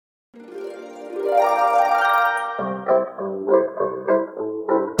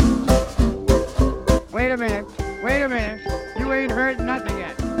Wait a minute. You ain't heard nothing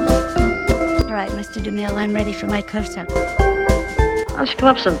yet. All right, Mr. DeMille, I'm ready for my close-up. Why don't you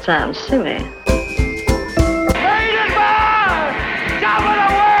come up sometime, see me? Rated bar! Top of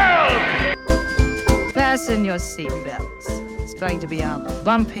the world! Fasten your seatbelts. It's going to be a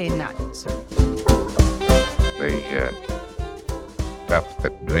bumpy night. The stuff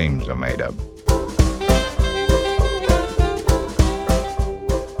that dreams are made of.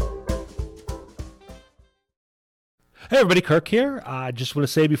 Hey everybody, Kirk here. I just want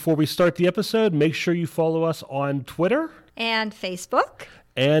to say before we start the episode, make sure you follow us on Twitter. And Facebook.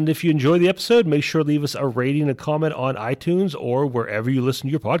 And if you enjoy the episode, make sure to leave us a rating and comment on iTunes or wherever you listen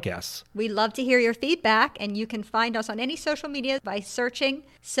to your podcasts. We love to hear your feedback, and you can find us on any social media by searching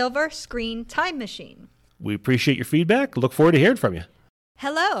Silver Screen Time Machine. We appreciate your feedback. Look forward to hearing from you.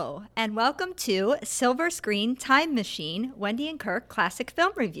 Hello, and welcome to Silver Screen Time Machine, Wendy and Kirk Classic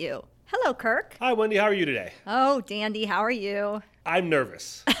Film Review. Hello, Kirk. Hi, Wendy. How are you today? Oh, dandy. How are you? I'm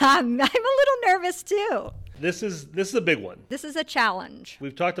nervous. I'm a little nervous, too. This is a big one. This is a challenge.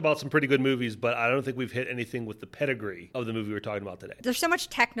 We've talked about some pretty good movies, but I don't think we've hit anything with the pedigree of the movie we're talking about today. There's so much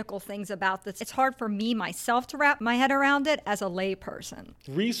technical things about this. It's hard for me, myself, to wrap my head around it as a layperson.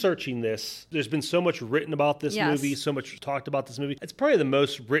 Researching this, there's been so much written about this movie, so much talked about this movie. It's probably the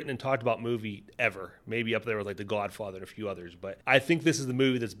most written and talked about movie ever. Maybe up there with like The Godfather and a few others. But I think this is the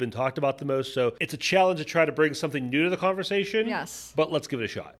movie that's been talked about the most. So it's a challenge to try to bring something new to the conversation. Yes. But let's give it a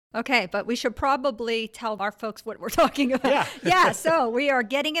shot. Okay, but we should probably tell our folks what we're talking about. Yeah. So we are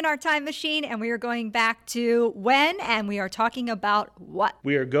getting in our time machine and we are going back to when, and we are talking about what?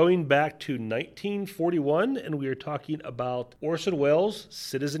 We are going back to 1941 and we are talking about Orson Welles'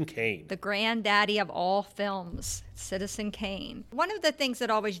 Citizen Kane. The granddaddy of all films, Citizen Kane. One of the things that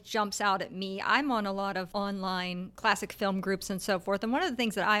always jumps out at me, I'm on a lot of online classic film groups and so forth, and one of the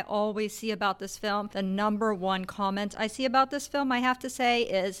things that I always see about this film, the number one comment I see about this film, I have to say,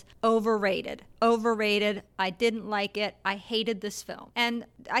 is overrated. Overrated. I didn't like it. I hated this film. And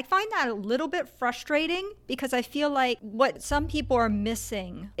I find that a little bit frustrating because I feel like what some people are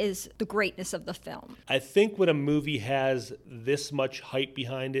missing is the greatness of the film. I think when a movie has this much hype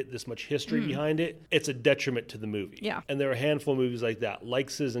behind it, this much history behind it, it's a detriment to the movie. Yeah. And there are a handful of movies like that, like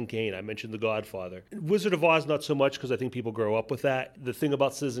Citizen Kane. I mentioned The Godfather. Wizard of Oz, not so much because I think people grow up with that. The thing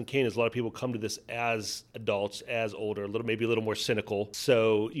about Citizen Kane is a lot of people come to this as adults, as older, maybe a little more cynical.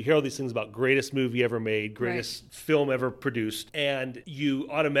 So you hear all these things about greatest movie ever made, greatest film ever produced, and you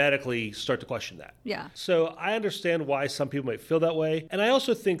automatically start to question that. Yeah. So I understand why some people might feel that way. And I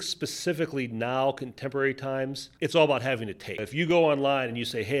also think specifically now, contemporary times, it's all about having a take. If you go online and you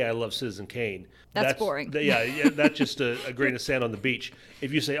say, hey, I love Citizen Kane, that's boring. Yeah, that's just a grain of sand on the beach.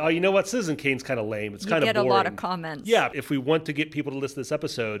 If you say, oh, you know what, Citizen Kane's kind of lame, it's kind of boring. You get a lot of comments. Yeah, if we want to get people to listen to this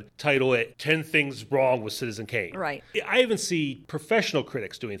episode, title it 10 Things Wrong with Citizen Kane. Right. I even see professional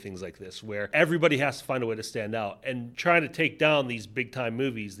critics doing things like this, where everybody has to find a way to stand out and trying to take down these big-time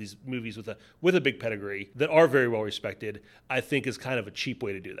movies, these movies with a big pedigree that are very well respected, I think is kind of a cheap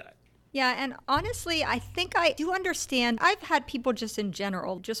way to do that. Yeah, and honestly, I think I do understand. I've had people just in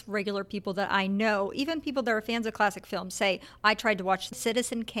general, just regular people that I know, even people that are fans of classic films, say, I tried to watch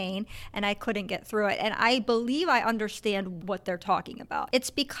Citizen Kane and I couldn't get through it. And I believe I understand what they're talking about. It's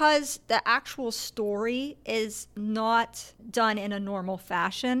because the actual story is not done in a normal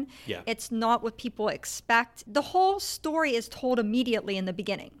fashion. Yeah. It's not what people expect. The whole story is told immediately in the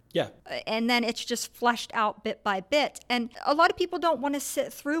beginning. Yeah. And then it's just fleshed out bit by bit. And a lot of people don't want to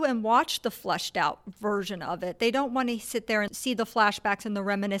sit through and watch the fleshed out version of it. They don't want to sit there and see the flashbacks and the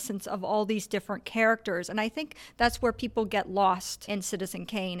reminiscence of all these different characters. And I think that's where people get lost in Citizen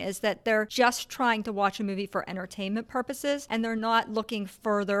Kane, is that they're just trying to watch a movie for entertainment purposes, and they're not looking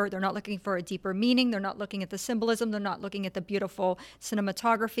further. They're not looking for a deeper meaning. They're not looking at the symbolism. They're not looking at the beautiful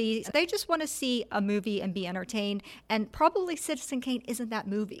cinematography. They just want to see a movie and be entertained. And probably Citizen Kane isn't that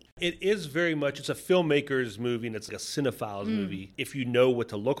movie. It is very much, it's a filmmaker's movie and it's like a cinephile's movie. If you know what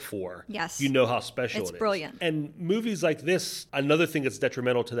to look for, yes, you know how special it is. It's brilliant. And movies like this, another thing that's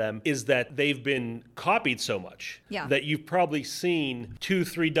detrimental to them is that they've been copied so much that you've probably seen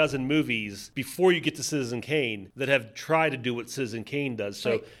 2-3 dozen movies before you get to Citizen Kane that have tried to do what Citizen Kane does.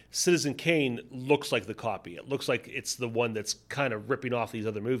 So Citizen Kane looks like the copy. It looks like it's the one that's kind of ripping off these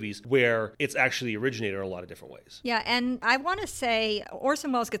other movies where it's actually originated in a lot of different ways. Yeah, and I want to say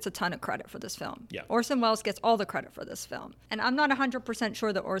Orson Welles gets a ton of credit for this film. Yeah. Orson Welles gets all the credit for this film. And I'm not 100%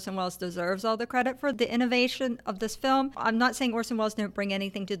 sure that Orson Welles deserves all the credit for the innovation of this film. I'm not saying Orson Welles didn't bring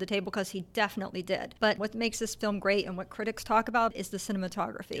anything to the table, because he definitely did. But what makes this film great and what critics talk about is the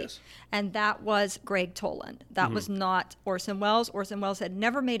cinematography. Yes. And that was Greg Toland. That was not Orson Welles. Orson Welles had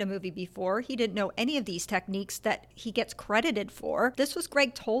never made a movie before. He didn't know any of these techniques that he gets credited for. This was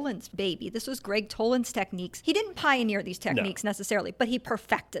Greg Toland's baby. This was Greg Toland's techniques. He didn't pioneer these techniques necessarily, but he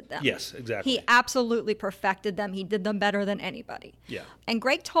perfected them. Yes, exactly. He absolutely perfected them. He did them better than anybody. Yeah. And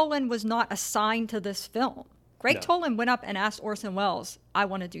Greg Toland was not assigned to this film. Greg Toland went up and asked Orson Welles, I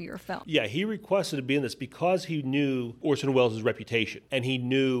want to do your film. Yeah, he requested to be in this because he knew Orson Welles' reputation and he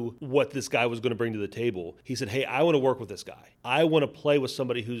knew what this guy was going to bring to the table. He said, hey, I want to work with this guy. I want to play with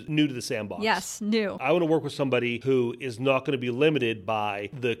somebody who's new to the sandbox. Yes, new. I want to work with somebody who is not going to be limited by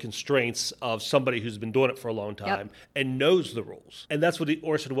the constraints of somebody who's been doing it for a long time and knows the rules. And that's what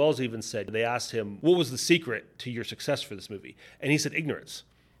Orson Welles even said. They asked him, what was the secret to your success for this movie? And he said, ignorance.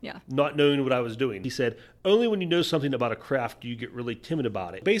 Yeah. Not knowing what I was doing. He said, only when you know something about a craft do you get really timid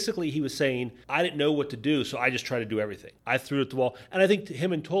about it. Basically, he was saying, I didn't know what to do, so I just tried to do everything. I threw it at the wall. And I think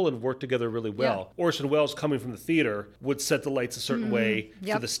him and Toland worked together really well. Yeah. Orson Welles, coming from the theater, would set the lights a certain way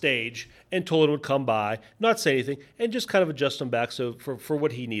for the stage, and Toland would come by, not say anything, and just kind of adjust them back so for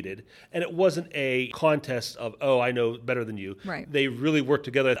what he needed. And it wasn't a contest of, oh, I know better than you. Right. They really worked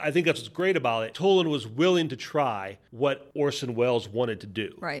together. I think that's what's great about it. Toland was willing to try what Orson Welles wanted to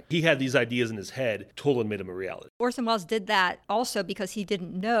do. Right. He had these ideas in his head. Toland made them a reality. Orson Welles did that also because he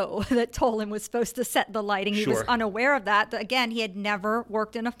didn't know that Toland was supposed to set the lighting. He was unaware of that. Again, he had never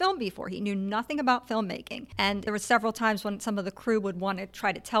worked in a film before. He knew nothing about filmmaking. And there were several times when some of the crew would want to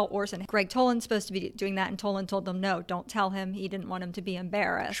try to tell Orson, Greg Toland's supposed to be doing that. And Toland told them, no, don't tell him. He didn't want him to be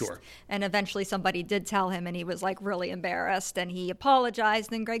embarrassed. Sure. And eventually somebody did tell him, and he was like really embarrassed. And he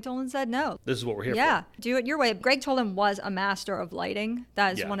apologized. And Greg Toland said, no. This is what we're here for. Yeah, do it your way. Greg Toland was a master of lighting.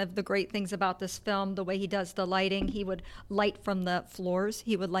 That is one of the great things about this film, the way he does the lighting. He would light from the floors.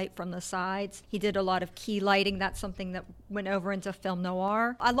 He would light from the sides. He did a lot of key lighting. That's something that went over into film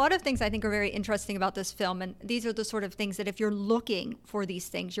noir. A lot of things I think are very interesting about this film, and these are the sort of things that if you're looking for these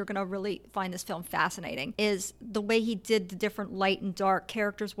things, you're going to really find this film fascinating, is the way he did the different light and dark,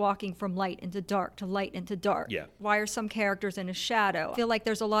 characters walking from light into dark to light into dark. Yeah. Why are some characters in a shadow? I feel like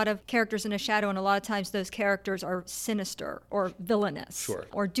there's a lot of characters in a shadow, and a lot of times those characters are sinister or villainous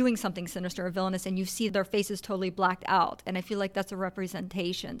or doing something sinister or villainous, and you see their faces totally blacked out. And I feel like that's a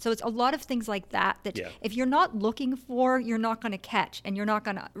representation. So it's a lot of things like that if you're not looking for, you're not going to catch, and you're not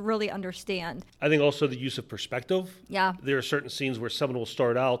going to really understand. I think also the use of perspective. Yeah. There are certain scenes where someone will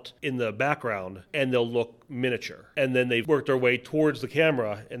start out in the background and they'll look miniature, and then they work their way towards the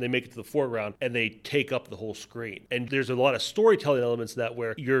camera and they make it to the foreground and they take up the whole screen. And there's a lot of storytelling elements that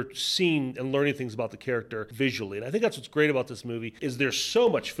where you're seeing and learning things about the character visually. And I think that's what's great about this movie is there's so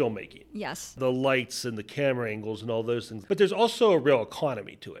much filmmaking. Yes. The lights and the camera angles and all those things. But there's also a real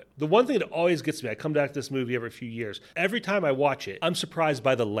economy to it. The one thing that always gets me, I come back to this movie every few years. Every time I watch it, I'm surprised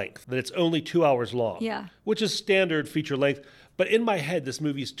by the length, that it's only 2 hours long. Yeah. Which is standard feature length. But in my head, this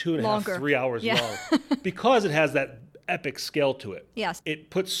movie is 2.5, 3 hours long because it has that epic scale to it. Yes. It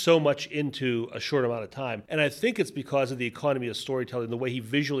puts so much into a short amount of time. And I think it's because of the economy of storytelling, the way he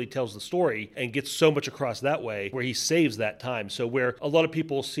visually tells the story and gets so much across that way where he saves that time. So where a lot of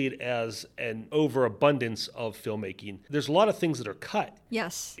people see it as an overabundance of filmmaking, there's a lot of things that are cut.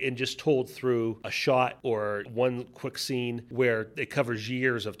 Yes. And just told through a shot or one quick scene where it covers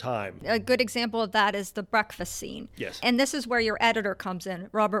years of time. A good example of that is the breakfast scene. Yes. And this is where your editor comes in.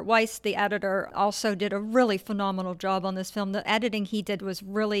 Robert Weiss, the editor, also did a really phenomenal job on this film. The editing he did was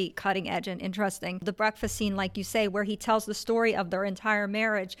really cutting edge and interesting. The breakfast scene, like you say, where he tells the story of their entire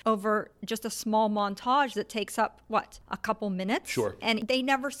marriage over just a small montage that takes up, a couple minutes? Sure. And they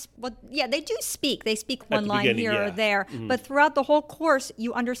never, they do speak. They speak one line here or there. Mm-hmm. But throughout the whole course,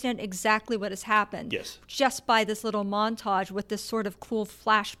 you understand exactly what has happened. Yes. Just by this little montage with this sort of cool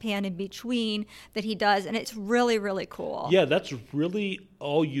flash pan in between that he does. And it's really, really cool. Yeah, that's really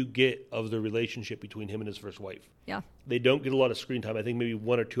all you get of the relationship between him and his first wife. Yeah. They don't get a lot of screen time. I think maybe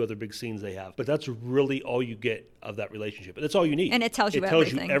one or two other big scenes they have. But that's really all you get of that relationship. And that's all you need. And it tells you everything. It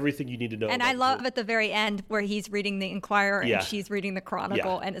everything. tells you everything you need to know. And I love at the very end where he's reading the Inquirer and she's reading the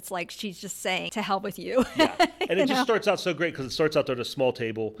Chronicle. Yeah. And it's like she's just saying, to hell with you. Yeah. And it just starts out so great because it starts out there at a small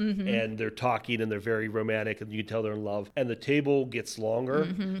table and they're talking and they're very romantic and you can tell they're in love. And the table gets longer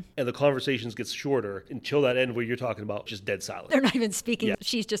and the conversations gets shorter until that end where you're talking about just dead silence. They're not even speaking. Yeah.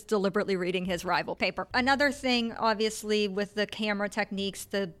 She's just deliberately reading his rival paper. Another thing, obviously, obviously with the camera techniques,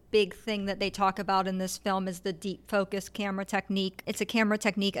 the big thing that they talk about in this film is the deep focus camera technique. It's a camera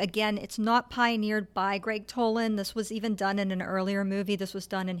technique, again, it's not pioneered by Greg Toland. This was even done in an earlier movie. This was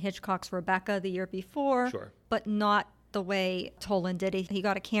done in Hitchcock's Rebecca the year before, Sure. but not the way Toland did it. He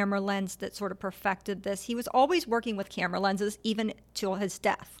got a camera lens that sort of perfected this. He was always working with camera lenses, even till his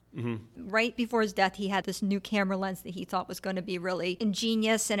death. Right before his death, he had this new camera lens that he thought was going to be really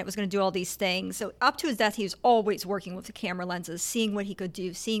ingenious and it was going to do all these things. So up to his death, he was always working with the camera lenses, seeing what he could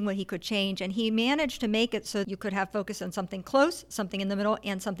do, seeing what he could change. And he managed to make it so you could have focus on something close, something in the middle,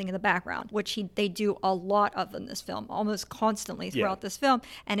 and something in the background, which they do a lot of in this film, almost constantly throughout this film.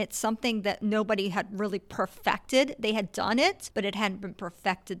 And it's something that nobody had really perfected. They had done it, but it hadn't been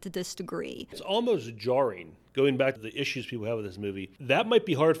perfected to this degree. It's almost jarring. Going back to the issues people have with this movie, that might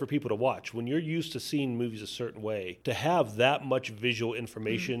be hard for people to watch. When you're used to seeing movies a certain way, to have that much visual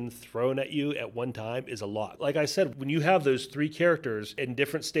information thrown at you at one time is a lot. Like I said, when you have those three characters in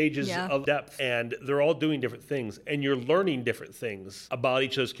different stages of depth, and they're all doing different things, and you're learning different things about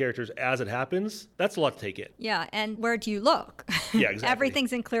each of those characters as it happens, that's a lot to take in. Yeah, and where do you look? Yeah, exactly.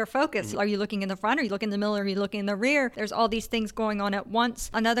 Everything's in clear focus. Are you looking in the front? Are you looking in the middle? Are you looking in the rear? There's all these things going on at once.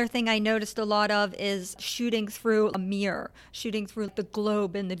 Another thing I noticed a lot of is shooting through a mirror, shooting through the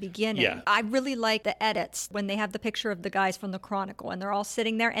globe in the beginning. Yeah. I really like the edits when they have the picture of the guys from the Chronicle and they're all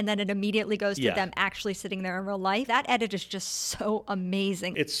sitting there and then it immediately goes to them actually sitting there in real life. That edit is just so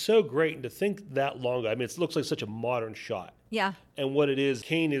amazing. It's so great, and to think that long, I mean, it looks like such a modern shot. Yeah. And what it is,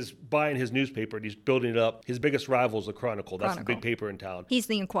 Kane is buying his newspaper and he's building it up. His biggest rival is the Chronicle. That's the big paper in town. He's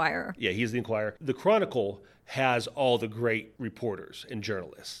the Inquirer. Yeah, he's the Inquirer. The Chronicle has all the great reporters and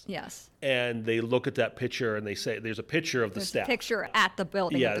journalists. Yes. And they look at that picture and they say, there's a picture of the staff. A picture at the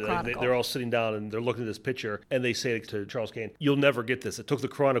building of the Chronicle. They're all sitting down and they're looking at this picture and they say to Charles Kane, you'll never get this. It took the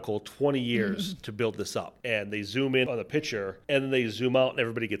Chronicle 20 years to build this up. And they zoom in on the picture and then they zoom out and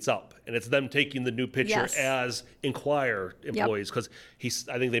everybody gets up. And it's them taking the new picture as Inquirer employees. Because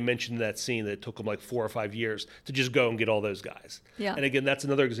I think they mentioned in that scene that it took them like 4 or 5 years to just go and get all those guys. Yeah. And again, that's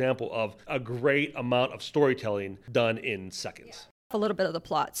another example of a great amount of storytelling done in seconds. A little bit of the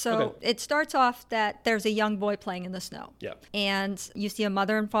plot. So it starts off that there's a young boy playing in the snow. Yeah. And you see a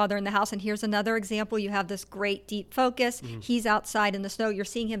mother and father in the house. And here's another example. You have this great deep focus. He's outside in the snow. You're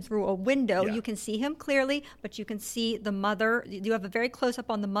seeing him through a window. You can see him clearly, but you can see the mother. You have a very close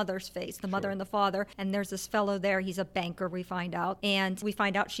up on the mother's face, the mother and the father. And there's this fellow there. He's a banker, we find out. And we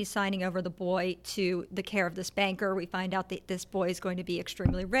find out she's signing over the boy to the care of this banker. We find out that this boy is going to be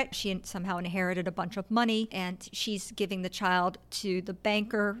extremely rich. She somehow inherited a bunch of money and she's giving the child to the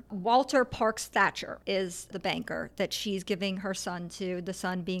banker. Walter Parks Thatcher is the banker that she's giving her son to, the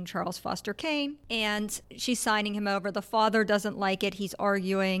son being Charles Foster Kane, and she's signing him over. The father doesn't like it. He's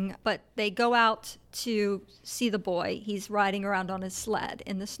arguing, but they go out to see the boy. He's riding around on his sled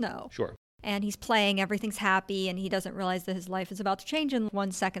in the snow. Sure. And he's playing, everything's happy, and he doesn't realize that his life is about to change in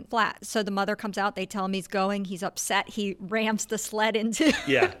 1 second flat. So the mother comes out, they tell him he's going, he's upset, he rams the sled into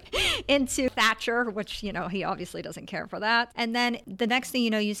into Thatcher, which, he obviously doesn't care for that. And then the next thing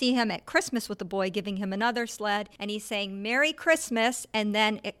you know, you see him at Christmas with the boy, giving him another sled, and he's saying, Merry Christmas, and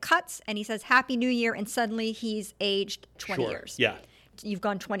then it cuts, and he says, Happy New Year, and suddenly he's aged 20 years. Yeah. You've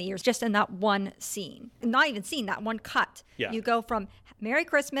gone 20 years just in that one scene. Not even scene, that one cut. Yeah. You go from Merry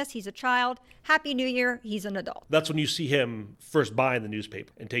Christmas, he's a child. Happy New Year, he's an adult. That's when you see him first buying the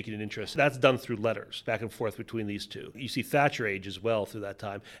newspaper and taking an interest. That's done through letters back and forth between these two. You see Thatcher age as well through that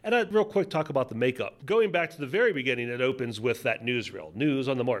time. And I'd real quick talk about the makeup. Going back to the very beginning, it opens with that newsreel, News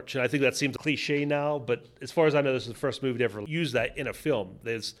on the March. And I think that seems cliche now, but as far as I know, this is the first movie to ever use that in a film.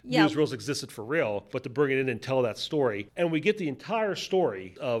 Newsreels existed for real, but to bring it in and tell that story. And we get the entire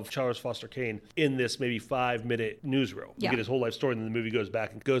story of Charles Foster Kane in this maybe 5-minute newsreel. We get his whole life story, and then the movie goes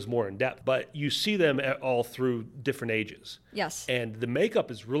back and goes more in depth. But you see them all through different ages. Yes. And the makeup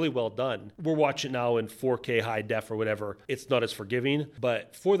is really well done. We're watching now in 4K high def or whatever. It's not as forgiving,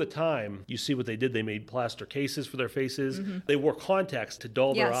 but for the time, you see what they did. They made plaster cases for their faces. They wore contacts to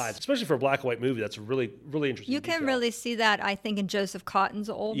dull their eyes, especially for a black and white movie. That's a really, really interesting You can detail. really see that, I think, in Joseph Cotton's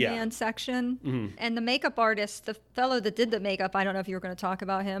Old Man section. And the makeup artist, the fellow that did the makeup, I don't know if you were going to talk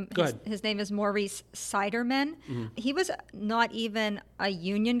about him. Go ahead. His name is Maurice Siderman. He was not even a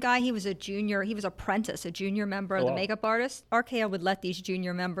union guy. He was a apprentice, a junior member of the makeup artist. RKO would let these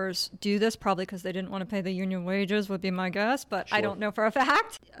junior members do this, probably because they didn't want to pay the union wages, would be my guess, but I don't know for a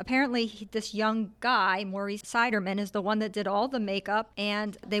fact. Apparently, this young guy, Maurice Siderman, is the one that did all the makeup,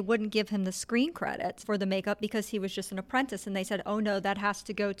 and they wouldn't give him the screen credits for the makeup because he was just an apprentice. And they said, oh no, that has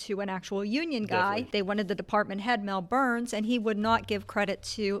to go to an actual union guy. Definitely. They wanted the department head, Mel Burns, and he would not give credit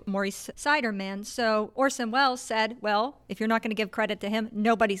to Maurice Siderman. So Orson Welles said, well, if you're not going to give credit to him,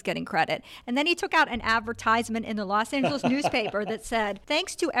 nobody's getting credit. And then he took out an advertisement in the Los Angeles newspaper that said,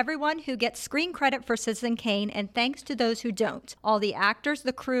 thanks to everyone who gets screen credit for Citizen Kane, and thanks to those who don't. All the actors,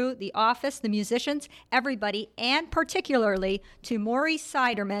 the crew, the office, the musicians, everybody, and particularly to Maurice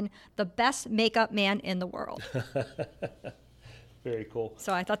Siderman, the best makeup man in the world. Very cool.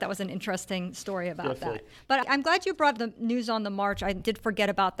 So I thought that was an interesting story about Definitely. that. But I'm glad you brought the news on the march. I did forget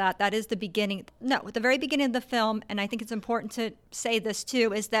about that. That is the beginning. No, at the very beginning of the film, and I think it's important to say this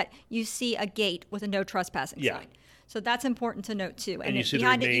too, is that you see a gate with a no trespassing sign. So that's important to note too. And you see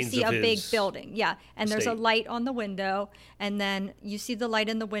behind the it, you remains see a of big his building. Yeah. And there's a estate. light on the window. And then you see the light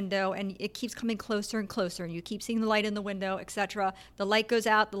in the window, and it keeps coming closer and closer. And you keep seeing the light in the window, etc. The light goes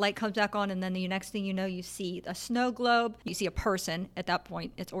out, the light comes back on, and then the next thing you know, you see a snow globe. You see a person. At that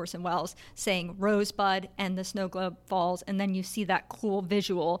point, it's Orson Welles saying Rosebud, and the snow globe falls. And then you see that cool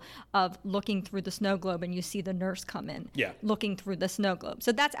visual of looking through the snow globe, and you see the nurse come in, looking through the snow globe.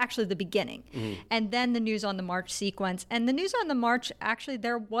 So that's actually the beginning. Mm-hmm. And then the News on the March sequence. And the News on the March, actually,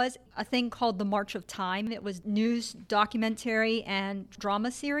 there was a thing called the March of Time. It was news, documentary, and drama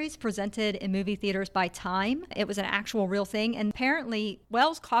series presented in movie theaters by Time. It was an actual real thing. And apparently,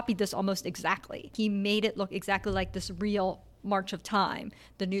 Wells copied this almost exactly. He made it look exactly like this real March of Time,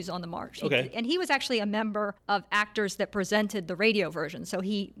 the News on the March. Okay. And he was actually a member of actors that presented the radio version, so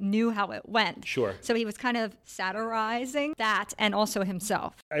he knew how it went. Sure. So he was kind of satirizing that and also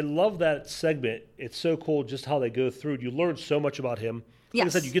himself. I love that segment. It's so cool just how they go through. You learn so much about him. Like I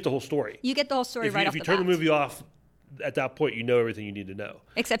said, you get the whole story. You get the whole story right off the bat. If you turn the movie off, at that point, you know everything you need to know.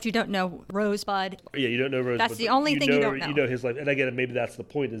 Except you don't know Rosebud. Yeah, you don't know Rosebud. That's the only thing you don't know. You know his life. And again, maybe that's the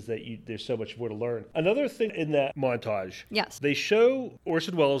point, is that there's so much more to learn. Another thing in that montage, they show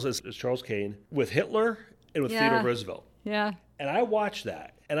Orson Welles as Charles Kane with Hitler and with Theodore Roosevelt. Yeah. And I watched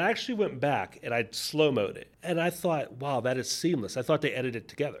that, and I actually went back and I slow-moed it. And I thought, wow, that is seamless. I thought they edited it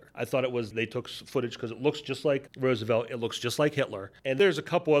together. I thought they took footage because it looks just like Roosevelt. It looks just like Hitler. And there's a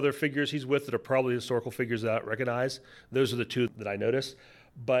couple other figures he's with that are probably historical figures that I don't recognize. Those are the two that I noticed.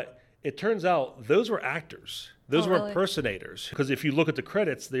 But it turns out those were actors. Those were impersonators. Because if you look at the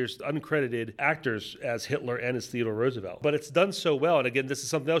credits, there's uncredited actors as Hitler and as Theodore Roosevelt. But it's done so well. And again, this is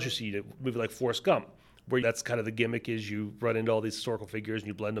something else you see in a movie like Forrest Gump, where that's kind of the gimmick, is you run into all these historical figures and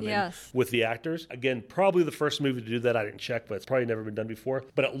you blend them in with the actors. Again, probably the first movie to do that. I didn't check, but it's probably never been done before.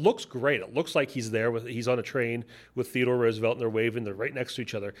 But it looks great. It looks like he's on a train with Theodore Roosevelt, and they're waving. They're right next to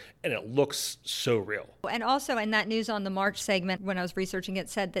each other, and it looks so real. And also in that News on the March segment, when I was researching it,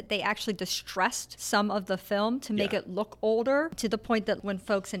 said that they actually distressed some of the film to make it look older, to the point that when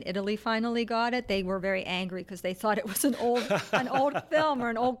folks in Italy finally got it, they were very angry because they thought it was an old film or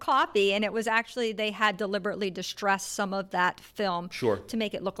an old copy, and it was actually, they had deliberately distressed some of that film to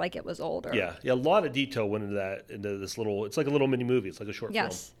make it look like it was older. Yeah, a lot of detail went into this little, it's like a little mini movie. It's like a short film.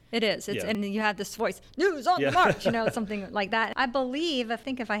 Yes. It is. And you have this voice, News on the March, something like that. I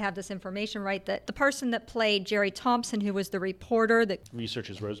think if I have this information right, that the person that played Jerry Thompson, who was the reporter that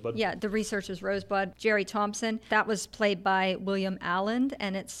researches Rosebud. Yeah, the researcher's Rosebud, Jerry Thompson, that was played by William Allen,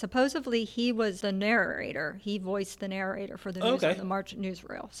 and it's supposedly he was the narrator. He voiced the narrator for the News on the March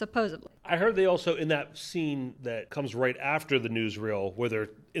newsreel, supposedly. I heard they also, in that scene that comes right after the newsreel, where they're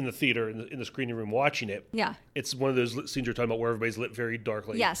in the theater, in the screening room watching it. Yeah. It's one of those scenes you're talking about where everybody's lit very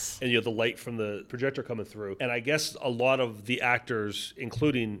darkly. Yes. And you have the light from the projector coming through. And I guess a lot of the actors,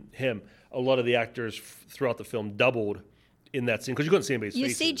 including him, throughout the film doubled in that scene, because you couldn't see anybody's faces.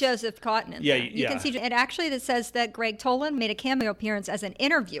 You see Joseph Cotton in there. You can see it. Actually, that says that Greg Tolan made a cameo appearance as an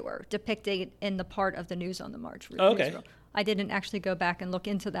interviewer depicted in the part of the News on the March. Newsreel. I didn't actually go back and look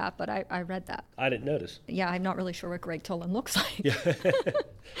into that, but I read that. I didn't notice. Yeah, I'm not really sure what Greg Tolan looks like. Yeah.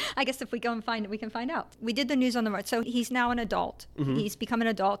 I guess if we go and find it, we can find out. We did the News on the March. So he's now an adult. Mm-hmm. He's become an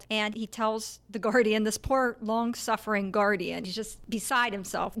adult, and he tells the Guardian, this poor, long-suffering Guardian, he's just beside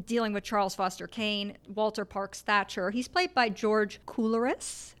himself, dealing with Charles Foster Kane, Walter Parks Thatcher. He's played by George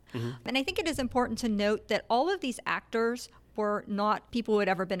Coulouris. Mm-hmm. And I think it is important to note that all of these actors were not people who had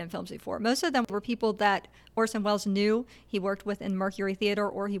ever been in films before. Most of them were people that Orson Welles knew he worked with in Mercury Theater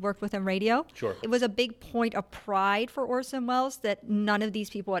or he worked with in radio. Sure. It was a big point of pride for Orson Welles that none of these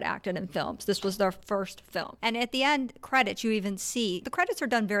people had acted in films. This was their first film. And at the end credits, you even see, the credits are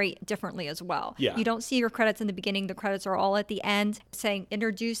done very differently as well. Yeah. You don't see your credits in the beginning. The credits are all at the end saying,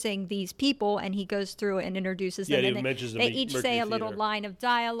 introducing these people, and he goes through and introduces them. he And mentions them they at each Mercury say a little Theater. line of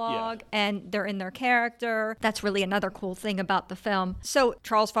dialogue, and they're in their character. That's really another cool thing about the film. So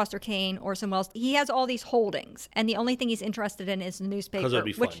Charles Foster Kane, Orson Welles, he has all these holdings, and the only thing he's interested in is the newspaper. 'Cause it would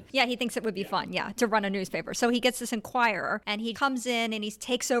be which, fun. yeah, he thinks it would be fun, to run a newspaper. So he gets this Enquirer, and he comes in and he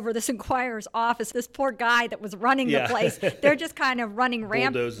takes over this Enquirer's office. This poor guy that was running the place, they're just kind of running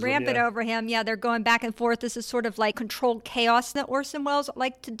Bulldozes him, rampant over him. Yeah, they're going back and forth. This is sort of like controlled chaos that Orson Welles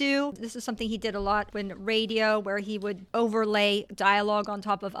liked to do. This is something he did a lot in radio, where he would overlay dialogue on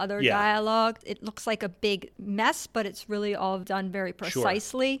top of other dialogue. It looks like a big mess, but it's really all done very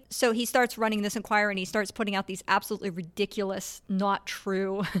precisely. So he starts running this Enquirer, and he starts putting out these absolutely ridiculous, not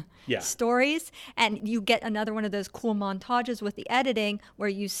true stories. And you get another one of those cool montages with the editing where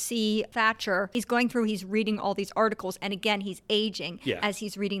you see Thatcher. He's going through, he's reading all these articles, and again, he's aging as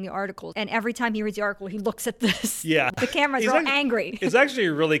he's reading the articles. And every time he reads the article, he looks at this. Yeah. The cameras are angry. It's actually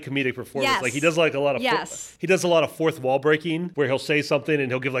a really comedic performance. Yes. Like, he does like a lot of he does a lot of fourth wall breaking, where he'll say something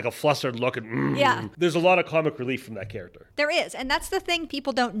and he'll give like a flustered look and there's a lot of comic relief from that character. There is, and that's the thing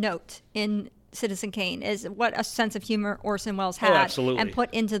people don't note in Citizen Kane, is what a sense of humor Orson Welles had and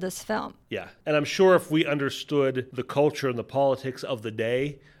put into this film. Yeah, and I'm sure if we understood the culture and the politics of the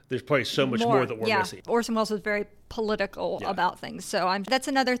day, there's probably so much more that we're missing. Orson Welles was very political about things. So that's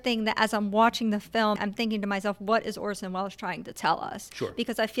another thing that as I'm watching the film, I'm thinking to myself, what is Orson Welles trying to tell us? Sure.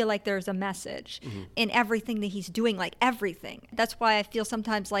 Because I feel like there's a message in everything that he's doing, like everything. That's why I feel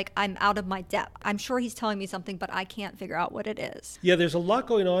sometimes like I'm out of my depth. I'm sure he's telling me something, but I can't figure out what it is. Yeah, there's a lot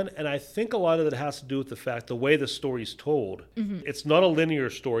going on, and I think a lot of it has to do with the fact the way the story's told. It's not a linear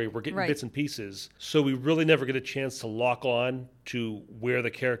story. We're getting bits and pieces, so we really never get a chance to lock on to where the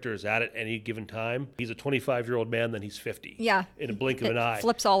character is at any given time. He's a 25-year-old man, then he's 50. Yeah. In a blink of an eye.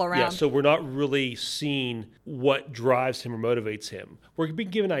 Flips all around. Yeah, so we're not really seeing what drives him or motivates him. We're being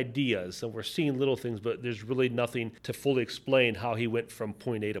given ideas, and we're seeing little things, but there's really nothing to fully explain how he went from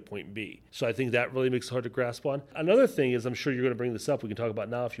point A to point B. So I think that really makes it hard to grasp on. Another thing is, I'm sure you're going to bring this up, we can talk about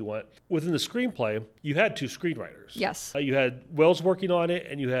now if you want. Within the screenplay, you had two screenwriters. Yes. You had Wells working on it,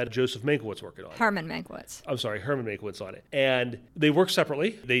 and you had Joseph Mankiewicz working on it. Herman Mankiewicz. Herman Mankiewicz on it. And they worked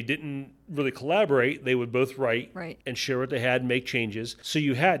separately. They didn't really collaborate. They would both write and share what they had and make changes. So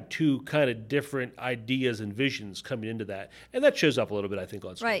you had two kind of different ideas and visions coming into that. And that shows up a little bit, I think,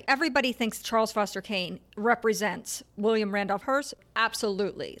 on screen. Right. Everybody thinks Charles Foster Kane represents William Randolph Hearst.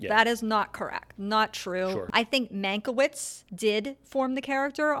 Absolutely. Yeah. That is not correct. Not true. Sure. I think Mankiewicz did form the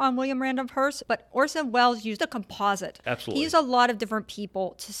character on William Randolph Hearst, but Orson Welles used a composite. Absolutely. He used a lot of different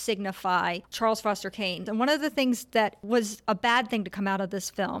people to signify Charles Foster Kane. And one of the things that was a bad thing to come out of this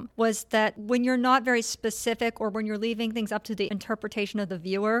film was that when you're not very specific, or when you're leaving things up to the interpretation of the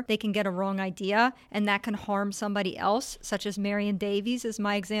viewer, they can get a wrong idea, and that can harm somebody else, such as Marion Davies is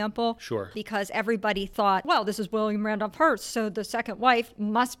my example. Sure. Because everybody thought, well, this is William Randolph Hearst, so the second wife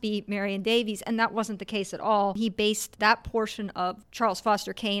must be Marion Davies, and that wasn't the case at all. He based that portion of Charles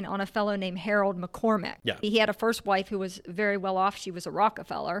Foster Kane on a fellow named Harold McCormick. Yeah. He had a first wife who was very well off. She was a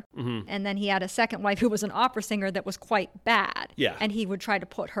Rockefeller. And then he had a second wife who was an opera singer that was quite bad. Yeah. And he would try to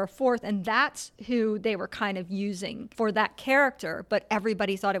put her forth, and that's who they were kind of using for that character, but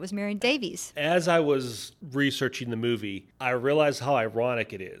everybody thought it was Marion Davies. As I was researching the movie, I realized how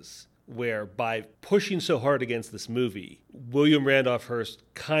ironic it is, where by pushing so hard against this movie, William Randolph Hearst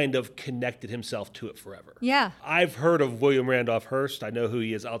kind of connected himself to it forever. Yeah. I've heard of William Randolph Hearst. I know who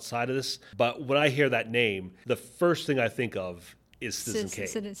he is outside of this, but when I hear that name, the first thing I think of is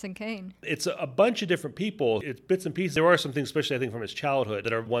Citizen Kane. It's a bunch of different people. It's bits and pieces. There are some things, especially I think from his childhood,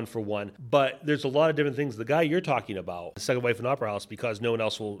 that are one for one. But there's a lot of different things. The guy you're talking about, the second wife in Opera House, because no one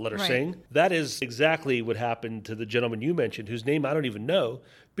else will let her sing, that is exactly what happened to the gentleman you mentioned, whose name I don't even know,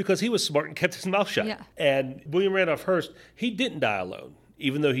 because he was smart and kept his mouth shut. Yeah. And William Randolph Hearst, he didn't die alone.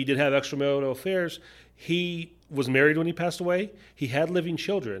 Even though he did have extramarital affairs, he was married when he passed away. He had living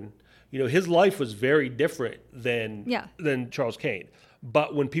children. You know, his life was very different than Charles Kane.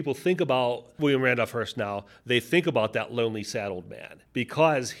 But when people think about William Randolph Hearst now, they think about that lonely, sad old man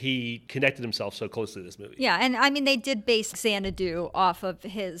because he connected himself so closely to this movie. Yeah, and I mean, they did base Xanadu off of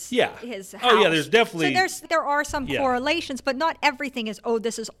his house. Oh, yeah, there's definitely... So there are some correlations, but not everything is,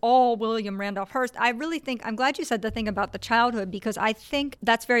 this is all William Randolph Hearst. I really think, I'm glad you said the thing about the childhood, because I think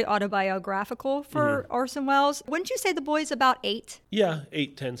that's very autobiographical for Orson Welles. Wouldn't you say the boy's about 8? Yeah,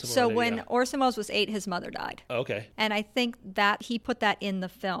 8, 10, something So like that, when Orson Welles was 8, his mother died. Okay. And I think that he put that in the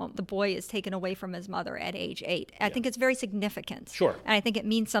film. The boy is taken away from his mother at age 8. I think it's very significant. Sure. And I think it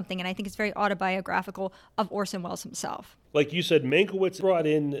means something, and I think it's very autobiographical of Orson Welles himself. Like you said, Mankiewicz brought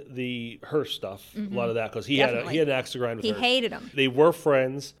in the Hearst stuff, a lot of that, because he had an axe to grind with Hearst. He hated him. They were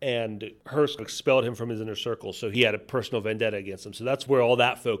friends, and Hearst expelled him from his inner circle, so he had a personal vendetta against him. So that's where all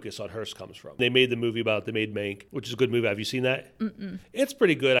that focus on Hearst comes from. They made the movie about it. They made Mank, which is a good movie. Have you seen that? Mm-mm. It's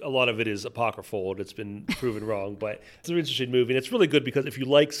pretty good. A lot of it is apocryphal, and it's been proven wrong, but it's an interesting movie, and it's really good because if you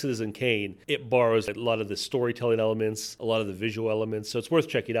like Citizen Kane, it borrows a lot of the storytelling elements, a lot of the visual elements, so it's worth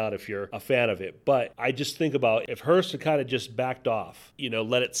checking out if you're a fan of it. But I just think about if Hearst had kind of just backed off,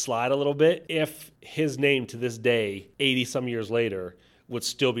 let it slide a little bit, if his name to this day, 80 some years later, would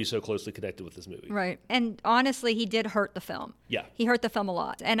still be so closely connected with this movie. Right. And honestly, he did hurt the film. Yeah. He hurt the film a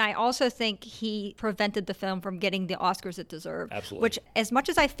lot. And I also think he prevented the film from getting the Oscars it deserved. Absolutely. Which, as much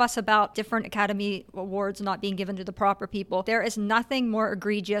as I fuss about different Academy Awards not being given to the proper people, there is nothing more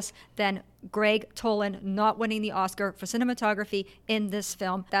egregious than Greg Toland not winning the Oscar for cinematography in this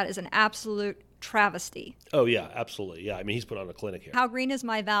film. That is an absolute travesty. Oh, yeah, absolutely. Yeah, I mean, he's put on a clinic here. How Green Is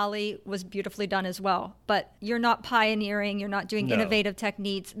My Valley was beautifully done as well, but you're not pioneering, you're not doing innovative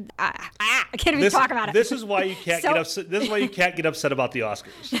techniques. I can't even talk about it. This is why you can't get upset. This is why you can't get upset about the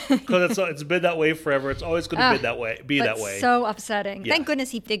Oscars, because it's been that way forever. It's always going to be that way. So upsetting. Yeah. Thank goodness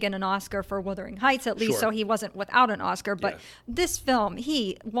he did get an Oscar for Wuthering Heights, at least, so he wasn't without an Oscar. But this film,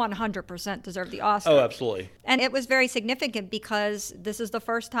 he 100% deserved the Oscar. Oh, absolutely. And it was very significant because this is the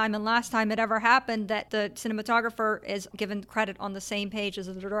first time and last time it ever happened that the cinematographer is given credit on the same page as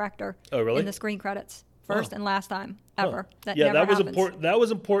the director. Oh, really? In the screen credits. First and last time ever. That never was happens. Important. That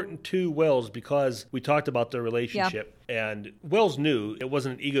was important to Wells because we talked about their relationship, and Wells knew it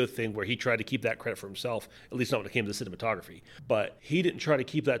wasn't an ego thing where he tried to keep that credit for himself. At least not when it came to the cinematography. But he didn't try to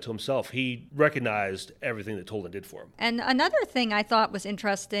keep that to himself. He recognized everything that Toland did for him. And another thing I thought was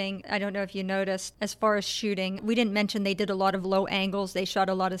interesting, I don't know if you noticed, as far as shooting, we didn't mention they did a lot of low angles. They shot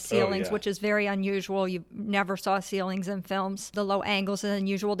a lot of ceilings, which is very unusual. You never saw ceilings in films. The low angles is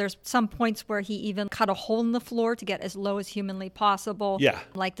unusual. There's some points where he even cut a hole in the floor to get as low as humanly possible. Yeah.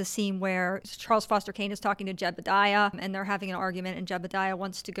 Like the scene where Charles Foster Kane is talking to Jebediah and they're having an argument and Jebediah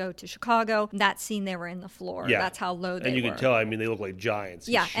wants to go to Chicago. That scene, they were in the floor. Yeah. That's how low they were. And you can tell, I mean, they look like giants.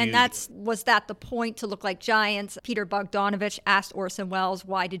 Yeah, It's and huge. was that the point, to look like giants? Peter Bogdanovich asked Orson Welles,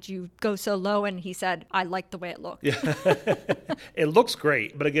 why did you go so low? And he said, I liked the way it looked. Yeah. It looks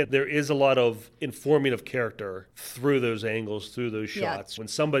great, but again, there is a lot of informing of character through those angles, through those shots. When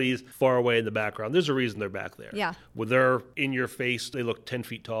somebody's far away in the background, there's a reason they're back there. Yeah. When they're in your face, they look 10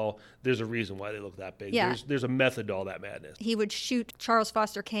 feet tall. There's a reason why they look that big. Yeah. There's a method to all that madness. He would shoot Charles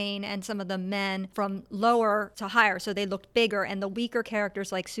Foster Kane and some of the men from lower to higher, so they looked bigger. And the weaker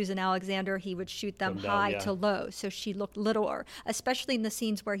characters like Susan Alexander, he would shoot them high to low, so she looked littler, especially in the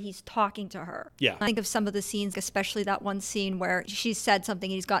scenes where he's talking to her. Yeah. I think of some of the scenes, especially that one scene where she said something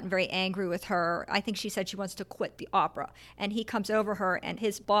and he's gotten very angry with her. I think she said she wants to quit the opera. And he comes over her and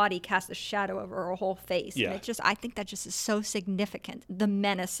his body casts a shadow over her whole face. Yeah. And I think that just is so significant, the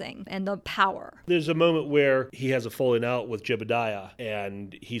menacing and the power. There's a moment where he has a falling out with Jebediah,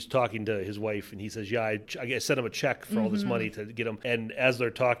 and he's talking to his wife, and he says, yeah, I sent him a check for all this money to get him. And as they're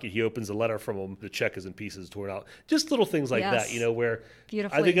talking, he opens a letter from him. The check is in pieces, torn out. Just little things like that, where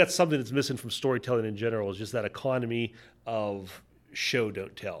Beautifully. I think that's something that's missing from storytelling in general, is just that economy of show,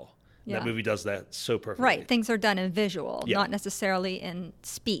 don't tell. Yeah. That movie does that so perfectly. Right. Things are done in visual, not necessarily in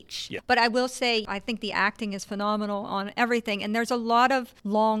speech. Yeah. But I will say, I think the acting is phenomenal on everything. And there's a lot of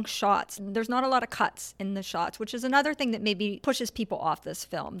long shots. There's not a lot of cuts in the shots, which is another thing that maybe pushes people off this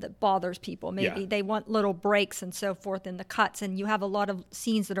film, that bothers people. Maybe they want little breaks and so forth in the cuts. And you have a lot of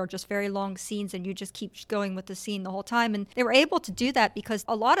scenes that are just very long scenes, and you just keep going with the scene the whole time. And they were able to do that because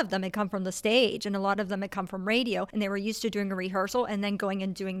a lot of them had come from the stage, and a lot of them had come from radio. And they were used to doing a rehearsal and then going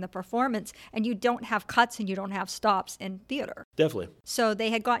and doing the performance. And you don't have cuts and you don't have stops in theater. Definitely. So they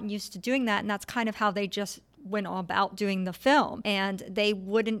had gotten used to doing that, and that's kind of how they just went about doing the film, and they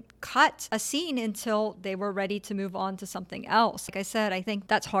wouldn't cut a scene until they were ready to move on to something else. Like I said, I think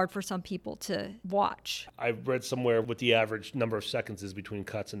that's hard for some people to watch. I've read somewhere what the average number of seconds is between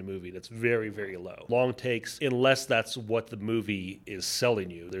cuts in a movie. That's very, very low. Long takes, unless that's what the movie is selling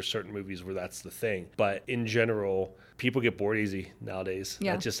you. There's certain movies where that's the thing. But in general, people get bored easy nowadays.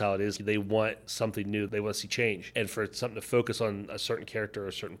 Yeah. That's just how it is. They want something new. They want to see change. And for something to focus on a certain character or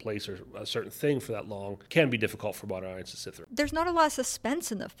a certain place or a certain thing for that long can be difficult for modern audiences to sit through. There's not a lot of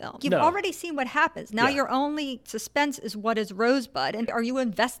suspense in the film. You've No. already seen what happens. Now Yeah. your only suspense is what is Rosebud. And are you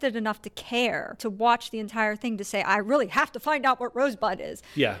invested enough to care to watch the entire thing to say, I really have to find out what Rosebud is?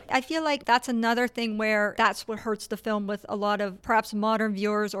 Yeah. I feel like that's another thing where that's what hurts the film with a lot of perhaps modern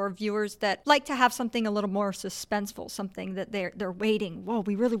viewers or viewers that like to have something a little more suspenseful, something that they're waiting. Whoa,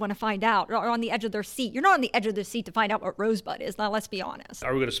 we really want to find out. Or on the edge of their seat. You're not on the edge of the seat to find out what Rosebud is. Now, let's be honest.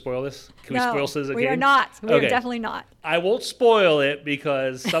 Are we going to spoil this? Can No, we spoil Citizen we Kane? are not. We are Okay. definitely not. I won't spoil it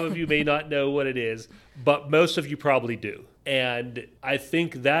because some of you may not know what it is, but most of you probably do. And I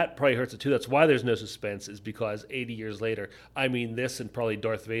think that probably hurts it too. That's why there's no suspense, is because 80 years later, I mean, this and probably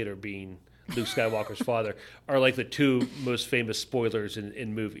Darth Vader being Luke Skywalker's father are like the two most famous spoilers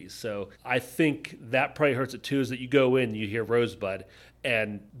in movies. So I think that probably hurts it too, is that you go in, you hear Rosebud,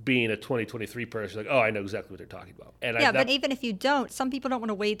 and being a 2023 person, like, oh, I know exactly what they're talking about. And Yeah, but even if you don't, some people don't want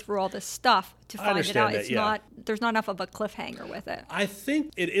to wade through all this stuff to find it understand out. that, It's yeah. not, there's not enough of a cliffhanger with it. I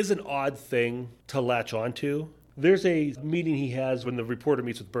think it is an odd thing to latch onto. There's a meeting he has when the reporter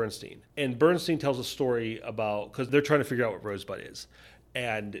meets with Bernstein. And Bernstein tells a story about, because they're trying to figure out what Rosebud is.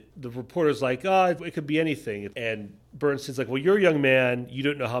 And the reporter's like, it could be anything. And Bernstein's like, well, you're a young man. You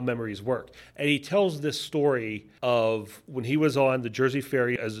don't know how memories work. And he tells this story of when he was on the Jersey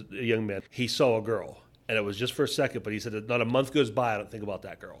Ferry as a young man, he saw a girl. And it was just for a second, but he said that not a month goes by, I don't think about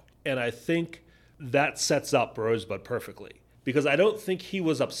that girl. And I think that sets up Rosebud perfectly. Because I don't think he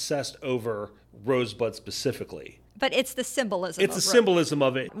was obsessed over Rosebud specifically. But it's the symbolism. It's the symbolism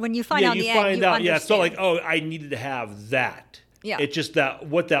of it. When you find out in the end, you yeah, it's not like, understand. I needed to have that. Yeah. It's just that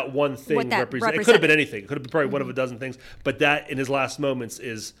what that one thing What that represents. It could have been represented. anything. It could have been probably one of a dozen things. But that, in his last moments,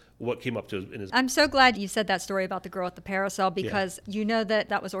 is what came up to in his. I'm so glad you said that story about the girl at the parasol, because you know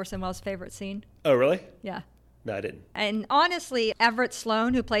that was Orson Welles' favorite scene. Oh, really? Yeah. No, I didn't. And honestly, Everett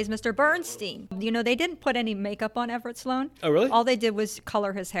Sloan, who plays Mr. Bernstein, they didn't put any makeup on Everett Sloan. Oh, really? All they did was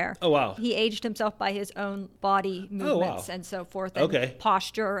color his hair. Oh, wow. He aged himself by his own body movements and so forth, and Okay.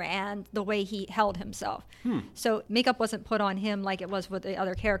 posture and the way he held himself. So makeup wasn't put on him like it was with the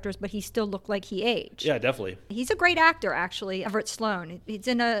other characters, but he still looked like he aged. Yeah, definitely. He's a great actor, actually, Everett Sloan. He's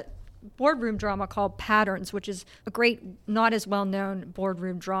in a boardroom drama called Patterns, which is a great, not as well-known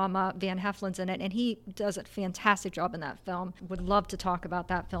boardroom drama. Van Heflin's in it, and he does a fantastic job in that film. Would love to talk about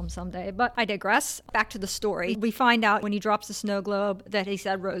that film someday, but I digress. Back to the story. We find out when he drops the snow globe that he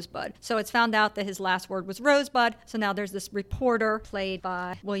said Rosebud. So it's found out that his last word was Rosebud. So now there's this reporter played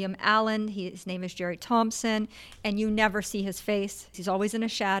by William Allen. His name is Jerry Thompson, and you never see his face. He's always in a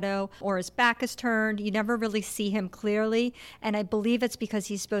shadow, or his back is turned. You never really see him clearly, and I believe it's because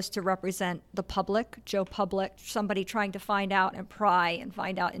he's supposed to represent the public, Joe Public, somebody trying to find out and pry and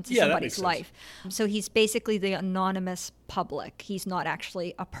find out into Yeah, that somebody's makes sense. life. So he's basically the anonymous public. He's not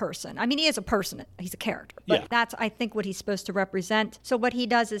actually a person. I mean, he is a person. He's a character. But Yeah. that's, I think, what he's supposed to represent. So what he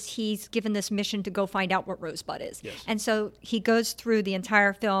does is he's given this mission to go find out what Rosebud is. Yes. And so he goes through the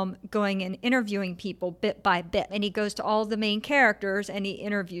entire film going and interviewing people bit by bit. And he goes to all the main characters and he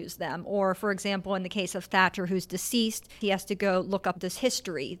interviews them. Or, for example, in the case of Thatcher, who's deceased, he has to go look up this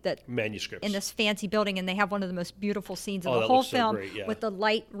history that Manuscripts. in this fancy building, and they have one of the most beautiful scenes of Oh, the that whole looks so film, great, yeah. with the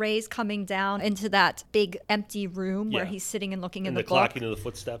light rays coming down into that big empty room where Yeah. he's sitting and looking in and the the book. clocking of the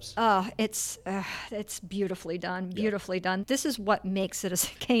footsteps. It's beautifully done, beautifully done. This is what makes it, as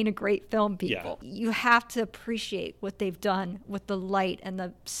Kane, a great film, people. Yeah. You have to appreciate what they've done with the light and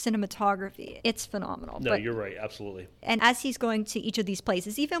the cinematography. It's phenomenal. No, But you're right. Absolutely. and as he's going to each of these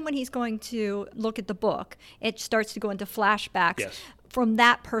places, even when he's going to look at the book, it starts to go into flashbacks Yes. from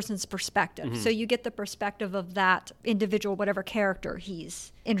that person's perspective. So you get the perspective of that individual, whatever character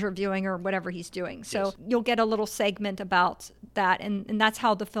he's interviewing or whatever he's doing. So Yes. you'll get a little segment about that, and that's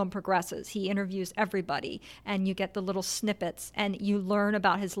how the film progresses. He interviews everybody, and you get the little snippets, and you learn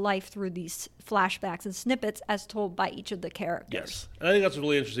about his life through these flashbacks and snippets as told by each of the characters. Yes. And I think that's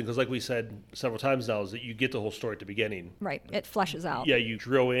really interesting because, like we said several times now, is that you get the whole story at the beginning. Right. It fleshes out. Yeah, you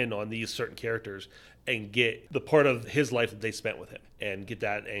drill in on these certain characters and get the part of his life that they spent with him and get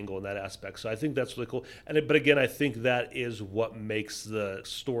that angle and that aspect. So I think that's really cool. But again, I think that is what makes the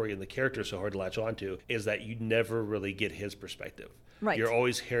story and the character so hard to latch onto, is that you never really get his perspective. Right. You're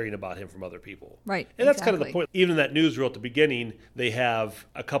always hearing about him from other people. Right, And that's kind of the exactly. point. Even in that newsreel at the beginning, they have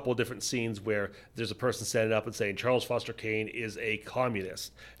a couple of different scenes where there's a person standing up and saying Charles Foster Kane is a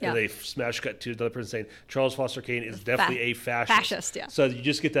communist. Yeah. And they smash cut to another person saying Charles Foster Kane is definitely a fascist. Fascist, yeah. So you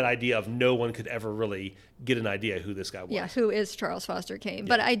just get that idea of no one could ever really get an idea who this guy was. Yeah, who is Charles Foster Kane.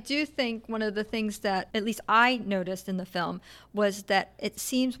 But I do think one of the things that at least I noticed in the film was that it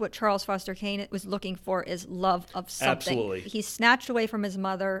seems what Charles Foster Kane was looking for is love of something. Absolutely. He's snatched away from his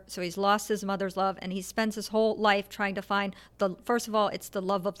mother, so he's lost his mother's love, and he spends his whole life trying to find first of all, it's the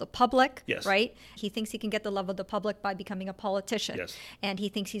love of the public, Yes. right? He thinks he can get the love of the public by becoming a politician. Yes. And he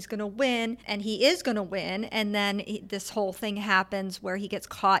thinks he's going to win, and he is going to win, and then this whole thing happens where he gets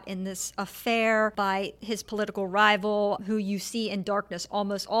caught in this affair by his political rival, who you see in darkness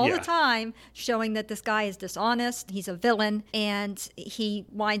almost all Yeah. the time, showing that this guy is dishonest, he's a villain, and he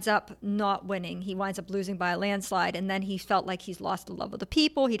winds up not winning. He winds up losing by a landslide, and then he felt like he's lost the love of the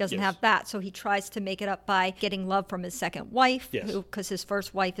people. He doesn't Yes. have that, so he tries to make it up by getting love from his second wife, Yes. because his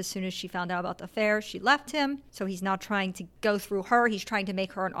first wife, as soon as she found out about the affair, she left him. So he's now trying to go through her. He's trying to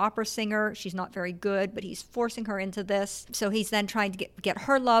make her an opera singer. She's not very good, but he's forcing her into this. So he's then trying to get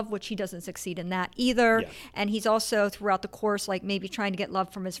her love, which he doesn't succeed in that either. Yeah. And he's also throughout the course, like maybe trying to get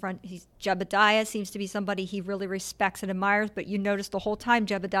love from his friend. Jebediah seems to be somebody he really respects and admires, but you notice the whole time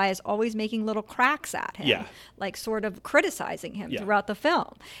Jebediah is always making little cracks at him, Yeah. like sort of criticizing him Yeah. throughout the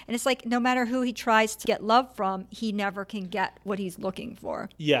film. And it's like no matter who he tries to get love from, he never can get what he's looking for.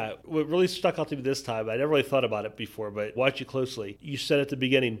 Yeah, what really stuck out to me this time, I never really thought about it before, but watch it closely. You said at the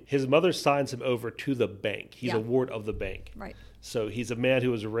beginning, his mother signs him over to the bank. He's Yeah. a ward of the bank. Right. So he's a man who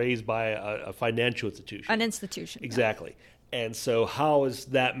was raised by a financial institution. An institution. yeah. Exactly. And so how is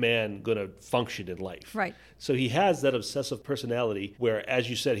that man going to function in life? Right. So he has that obsessive personality where, as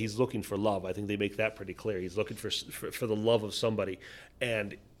you said, he's looking for love. I think they make that pretty clear. He's looking for the love of somebody.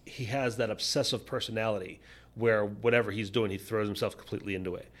 And he has that obsessive personality where whatever he's doing, he throws himself completely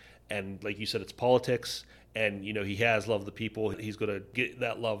into it. And like you said, it's politics. And, you know, he has love of the people. He's going to get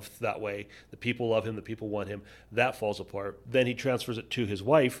that love that way. The people love him. The people want him. That falls apart. Then he transfers it to his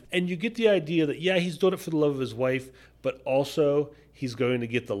wife. And you get the idea that, yeah, he's doing it for the love of his wife, but also he's going to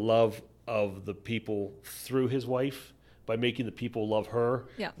get the love of the people through his wife. By making the people love her,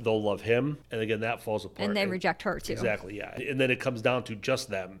 Yeah. they'll love him. And again, that falls apart. And they reject her, too. Exactly, yeah. And then it comes down to just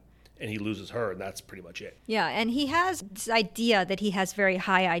them. And he loses her, and that's pretty much it. Yeah, and he has this idea that he has very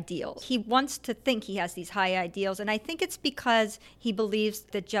high ideals. He wants to think he has these high ideals, and I think it's because he believes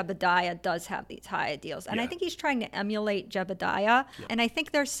that Jebediah does have these high ideals. And I Yeah. think he's trying to emulate Jebediah. And I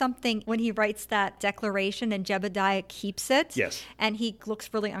think there's something when he writes that declaration and Jebediah keeps it. Yes. And he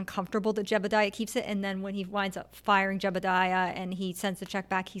looks really uncomfortable that Jebediah keeps it. And then when he winds up firing Jebediah and he sends the check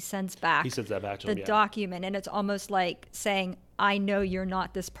back, he sends back He sends that back to the him, yeah. document. And it's almost like saying, I know you're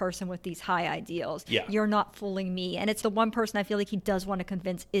not this person with these high ideals. Yeah. You're not fooling me. And it's the one person I feel like he does want to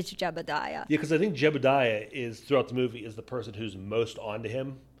convince is Jebediah. Yeah, because I think Jebediah is, throughout the movie, is the person who's most onto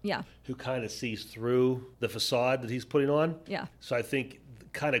him. Yeah. Who kind of sees through the facade that he's putting on. Yeah. So I think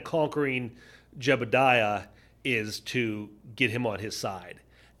kind of conquering Jebediah is to get him on his side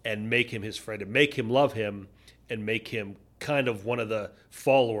and make him his friend and make him love him and make him kind of one of the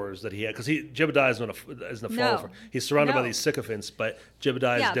followers that he had. Because Jebediah isn't a follower. He's surrounded by No. these sycophants, but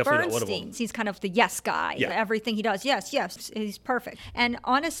Jebediah is definitely not one of them. Bernstein's, he's kind of the yes guy. Yeah. Everything he does, yes, he's perfect. And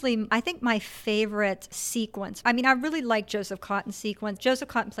honestly, I think my favorite sequence, I mean, I really like Joseph Cotton's sequence. Joseph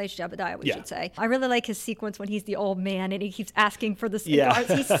Cotton plays Jebediah, we Yeah. should say. I really like his sequence when he's the old man and he keeps asking for the Yeah.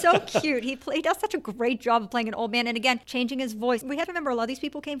 cigars. He's so cute. He does such a great job of playing an old man. And again, changing his voice. We have to remember, a lot of these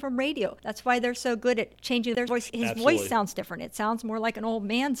people came from radio. That's why they're so good at changing their voice. His Absolutely. voice sounds different. It sounds more like an old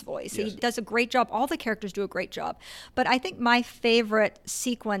man's voice. Yes. He does a great job. All the characters do a great job. But I think my favorite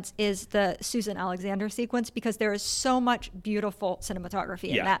sequence is the Susan Alexander sequence because there is so much beautiful cinematography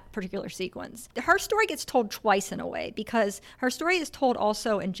in Yeah. that particular sequence. Her story gets told twice in a way because her story is told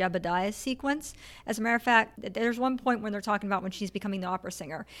also in Jebediah's sequence. As a matter of fact, there's one point when they're talking about when she's becoming the opera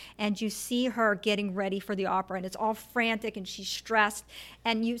singer and you see her getting ready for the opera and it's all frantic and she's stressed.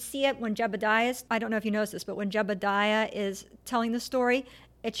 And you see it when Jebediah, I don't know if you noticed this, but when Jebediah is telling the story,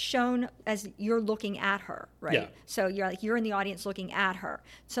 it's shown as you're looking at her, right? Yeah. So you're in the audience looking at her.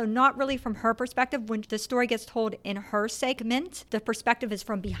 So not really from her perspective. When the story gets told in her segment, the perspective is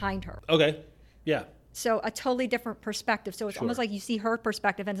from behind her. Okay. Yeah. So a totally different perspective. So it's almost like you see her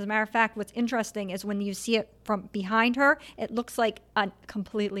perspective. And as a matter of fact, what's interesting is when you see it from behind her, it looks like a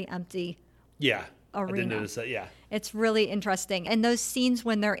completely empty Yeah. I arena. didn't notice that. Yeah. It's really interesting. And those scenes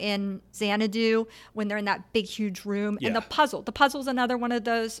when they're in Xanadu, when they're in that big, huge room, and the puzzle. The puzzle's another one of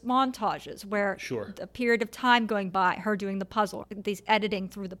those montages where a period of time going by, her doing the puzzle, these editing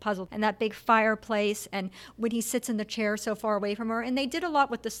through the puzzle, and that big fireplace, and when he sits in the chair so far away from her. And they did a lot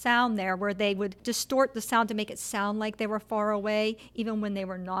with the sound there, where they would distort the sound to make it sound like they were far away, even when they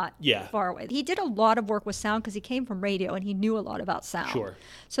were not far away. He did a lot of work with sound because he came from radio and he knew a lot about sound.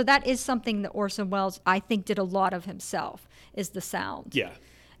 So that is something that Orson Welles, I think, did a lot of himself, is the sound.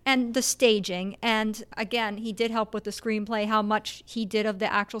 And the staging. And again, he did help with the screenplay. How much he did of the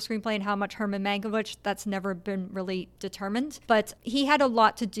actual screenplay and how much Herman Mankiewicz, that's never been really determined. But he had a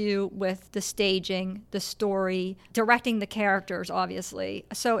lot to do with the staging, the story, directing the characters, obviously.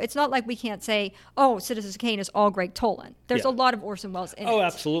 So it's not like we can't say, oh, Citizen Kane is all Greg Toland. There's a lot of Orson Welles in it. Oh,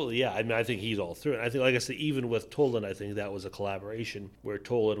 absolutely, yeah. I mean, I think he's all through it. I think, like I said, even with Toland, I think that was a collaboration where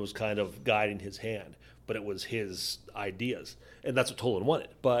Toland was kind of guiding his hand, but it was his ideas. And that's what Toland wanted.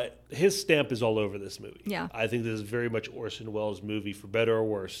 But his stamp is all over this movie. I think this is very much Orson Welles' movie, for better or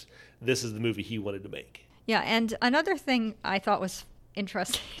worse. This is the movie he wanted to make. Yeah, and another thing I thought was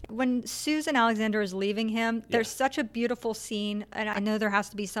interesting. When Susan Alexander is leaving him, there's such a beautiful scene, and I know there has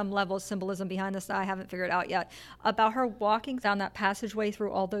to be some level of symbolism behind this that I haven't figured out yet, about her walking down that passageway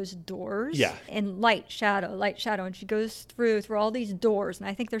through all those doors. And light, shadow, and she goes through all these doors, and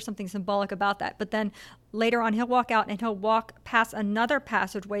I think there's something symbolic about that. But then later on, he'll walk out and he'll walk past another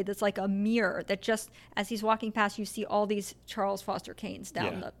passageway that's like a mirror that just, as he's walking past, you see all these Charles Foster Kanes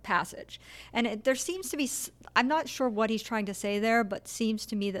down the passage. And there seems to be, I'm not sure what he's trying to say there, but seems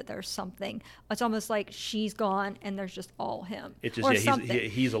to me that there's something. It's almost like she's gone and there's just all him. It's just,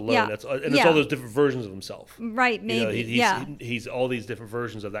 he's alone. That's, and it's all those different versions of himself. Right, maybe. He's all these different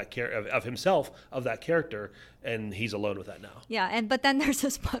versions of that of himself, of that character, and he's alone with that now. But then there's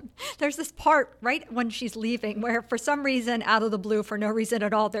this part right when she's leaving where for some reason, out of the blue, for no reason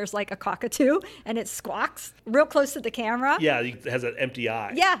at all, there's like a cockatoo and it squawks real close to the camera. It has an empty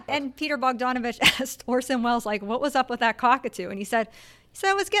eye. And Peter Bogdanovich asked Orson Welles, like, what was up with that cockatoo? And he said,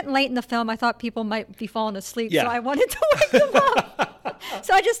 it was getting late in the film. I thought people might be falling asleep, so I wanted to wake them up.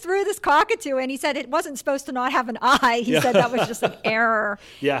 So I just threw this cockatoo, and he said it wasn't supposed to not have an eye. He said that was just an error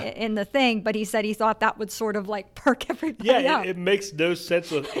in the thing, but he said he thought that would sort of like perk everybody up. It makes no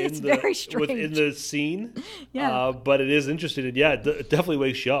sense within the scene. But it is interesting, and it definitely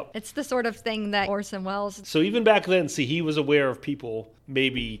wakes you up. It's the sort of thing that Orson Welles. So even back then, he was aware of people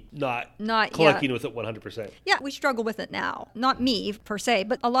maybe not collecting with it 100%. Yeah, we struggle with it now. Not me per se,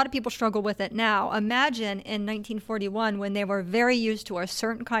 but a lot of people struggle with it now. Imagine in 1941 when they were very used to a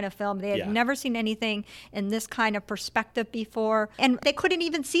certain kind of film. They had never seen anything in this kind of perspective before, and they couldn't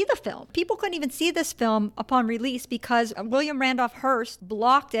even see the film. People couldn't even see this film upon release because William Randolph Hearst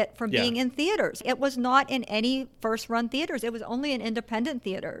blocked it from being in theaters. It was not in any first-run theaters. It was only in independent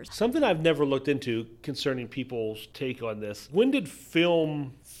theaters. Something I've never looked into concerning people's take on this. When did film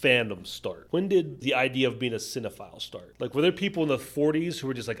fandom start? When did the idea of being a cinephile start? Like, were there people in the 40s who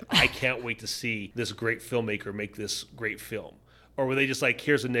were just like, I can't wait to see this great filmmaker make this great film? Or were they just like,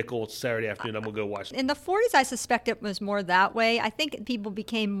 here's a nickel, it's Saturday afternoon, I'm going to go watch it? In the 40s, I suspect it was more that way. I think people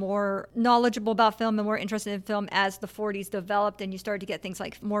became more knowledgeable about film and more interested in film as the 40s developed, and you started to get things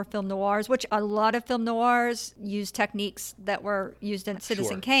like more film noirs, which a lot of film noirs used techniques that were used in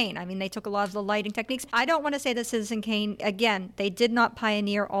Citizen Kane. I mean, they took a lot of the lighting techniques. I don't want to say that Citizen Kane, again, they did not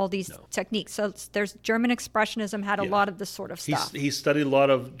pioneer all these techniques. So there's German Expressionism had a lot of this sort of stuff. He studied a lot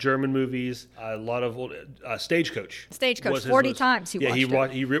of German movies, a lot of old, Stagecoach. 40 times he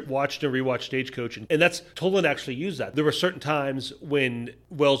watched he watched and rewatched Stagecoach, and that's Toland actually used that. There were certain times when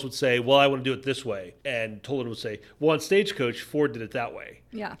Welles would say, well, I want to do it this way, and Toland would say, well, on Stagecoach, Ford did it that way,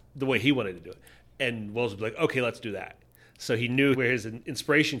 the way he wanted to do it, and Welles would be like, okay, let's do that. So he knew where his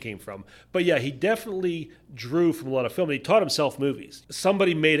inspiration came from. But he definitely drew from a lot of film. He taught himself movies.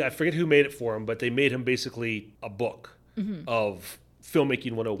 Somebody made, I forget who made it for him, but they made him basically a book of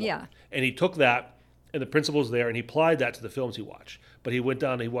filmmaking 101. And he took that and the principles there, and he applied that to the films he watched. But he went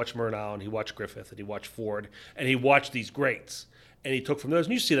down and he watched Murnau, and he watched Griffith, and he watched Ford, and he watched these greats. And he took from those,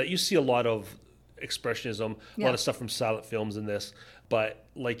 and you see that. You see a lot of expressionism, a lot of stuff from silent films in this. But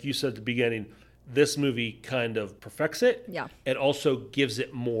like you said at the beginning, this movie kind of perfects it and also gives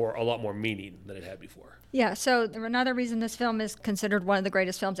it a lot more meaning than it had before. Yeah, so another reason this film is considered one of the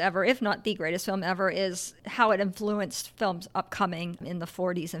greatest films ever, if not the greatest film ever, is how it influenced films upcoming in the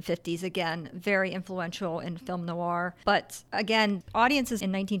 40s and 50s. Again, very influential in film noir. But again, audiences in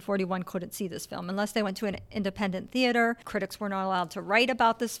 1941 couldn't see this film unless they went to an independent theater. Critics were not allowed to write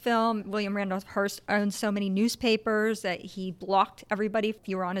about this film. William Randolph Hearst owned so many newspapers that he blocked everybody. If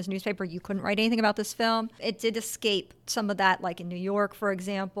you were on his newspaper, you couldn't write anything anything about this film. It did escape some of that, like in New York, for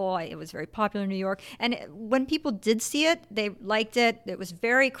example. It was very popular in New York. And when people did see it, they liked it. It was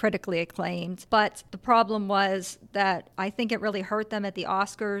very critically acclaimed. But the problem was that I think it really hurt them at the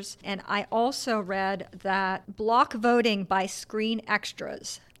Oscars. And I also read that block voting by Screen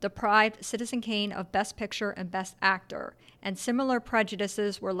Extras deprived Citizen Kane of Best Picture and Best Actor, and similar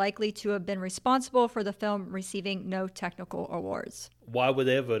prejudices were likely to have been responsible for the film receiving no technical awards. Why would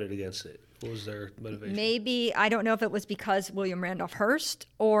they have voted against it? What was their motivation? Maybe, I don't know if it was because William Randolph Hearst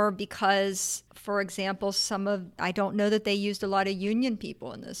or because, for example, I don't know that they used a lot of union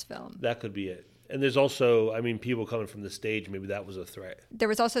people in this film. That could be it. And there's also, people coming from the stage, maybe that was a threat. There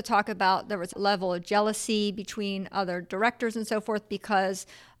was also talk about there was a level of jealousy between other directors and so forth, because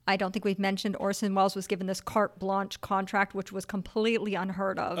I don't think we've mentioned Orson Welles was given this carte blanche contract, which was completely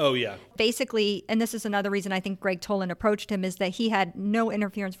unheard of. Oh, yeah. Basically, and this is another reason I think Greg Toland approached him, is that he had no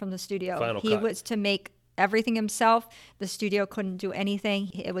interference from the studio. He was to make everything himself. The studio couldn't do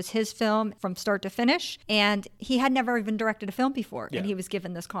anything. It was his film from start to finish. And he had never even directed a film before. Yeah. And he was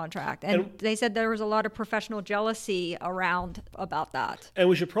given this contract. And they said there was a lot of professional jealousy around about that. And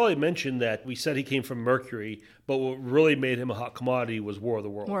we should probably mention that we said he came from Mercury, but what really made him a hot commodity was War of the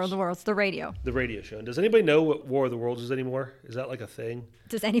Worlds. War of the Worlds, the radio. The radio show. And does anybody know what War of the Worlds is anymore? Is that like a thing?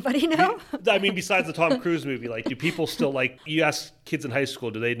 Does anybody know? Besides the Tom Cruise movie, do people still you ask kids in high school,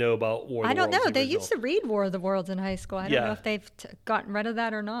 do they know about War of the Worlds? I don't know. They used to read War of the Worlds in high school. I don't know if they've gotten rid of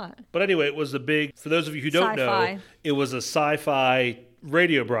that or not. But anyway, it was for those of you who don't know, it was a sci-fi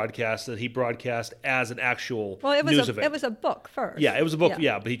radio broadcast that he broadcast as an actual news event. It was a book first. Yeah, it was a book,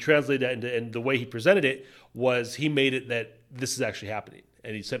 but he translated that into, and the way he presented it was he made it that this is actually happening.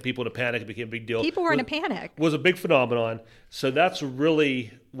 And he sent people into panic. It became a big deal. People were in a panic. Was a big phenomenon. So that's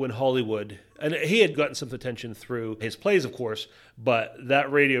really when Hollywood, and he had gotten some attention through his plays, of course, but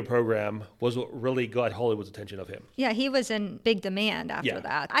that radio program was what really got Hollywood's attention of him. Yeah, he was in big demand after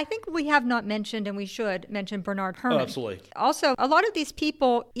that. I think we have not mentioned, and we should mention Bernard Herrmann. Oh, absolutely. Also, a lot of these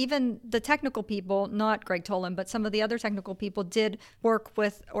people, even the technical people, not Greg Toland, but some of the other technical people did work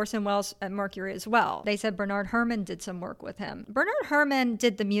with Orson Welles at Mercury as well. They said Bernard Herrmann did some work with him. Bernard Herrmann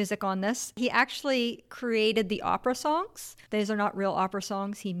did the music on this. He actually created the opera songs. These are not real opera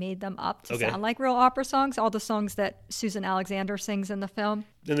songs. He made them up to sound like real opera songs. All the songs that Susan Alexander sings in the film.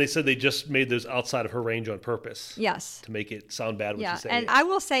 And they said they just made those outside of her range on purpose. Yes. To make it sound bad when she sang and it. I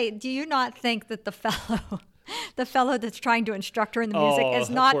will say, do you not think that the fellow that's trying to instruct her in the music is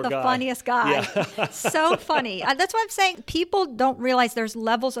not the funniest guy? Yeah. So funny. That's what I'm saying. People don't realize there's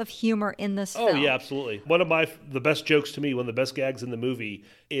levels of humor in this film. Oh, yeah, absolutely. One of the best jokes to me, one of the best gags in the movie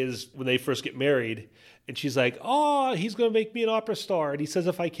is when they first get married. And she's like, oh, he's going to make me an opera star. And he says,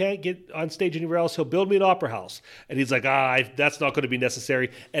 if I can't get on stage anywhere else, he'll build me an opera house. And he's like, that's not going to be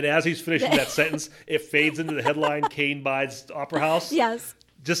necessary. And as he's finishing that sentence, it fades into the headline, Kane buys opera house. Yes.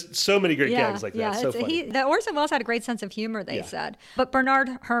 Just so many great gags like that. So funny. The Orson Welles had a great sense of humor, they said. But Bernard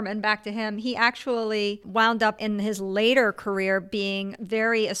Herrmann, back to him, he actually wound up in his later career being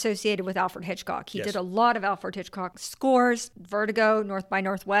very associated with Alfred Hitchcock. He did a lot of Alfred Hitchcock scores, Vertigo, North by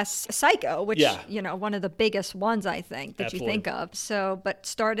Northwest, Psycho, which, one of the biggest ones, I think, that you think of. So, but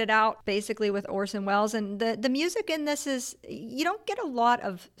started out basically with Orson Welles. And the music in this is, you don't get a lot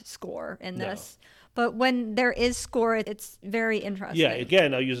of score in this. But when there is score, it's very interesting. Yeah,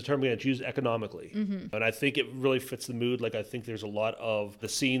 again, I'll use a term again, it's used economically. Mm-hmm. And I think it really fits the mood. I think there's a lot of the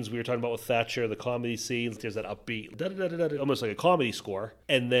scenes we were talking about with Thatcher, the comedy scenes. There's that upbeat, da-da-da-da-da, almost like a comedy score.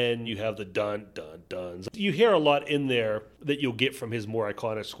 And then you have the dun, dun, duns. You hear a lot in there that you'll get from his more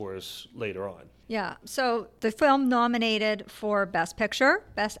iconic scores later on. Yeah, so the film nominated for Best Picture,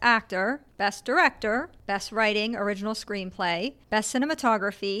 Best Actor, Best Director, Best Writing, Original Screenplay, Best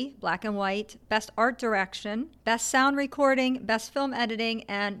Cinematography, Black and White, Best Art Direction, Best Sound Recording, Best Film Editing,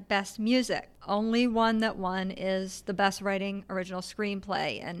 and Best Music. Only one that won is the Best Writing, Original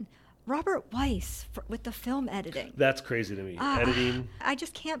Screenplay, and Robert Weiss with the film editing. That's crazy to me. Editing. I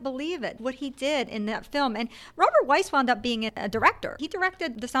just can't believe it, what he did in that film. And Robert Weiss wound up being a director. He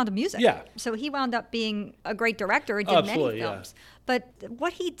directed The Sound of Music. Yeah. So he wound up being a great director. He did many films. Yeah. But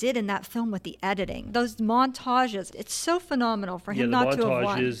what he did in that film with the editing, those montages, it's so phenomenal for him not to have won.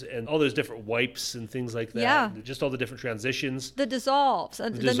 The montages and all those different wipes and things like that. Yeah. Just all the different transitions. The dissolves.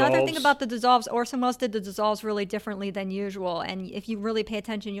 Another thing about the dissolves, Orson Welles did the dissolves really differently than usual. And if you really pay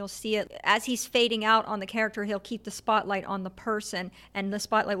attention, you'll see it. As he's fading out on the character, he'll keep the spotlight on the person, and the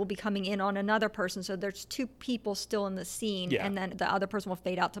spotlight will be coming in on another person. So there's two people still in the scene, and then the other person will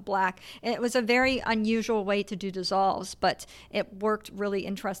fade out to black. And it was a very unusual way to do dissolves, but it worked really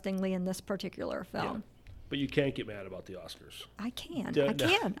interestingly in this particular film. But you can't get mad about the Oscars. I can. Yeah, I no.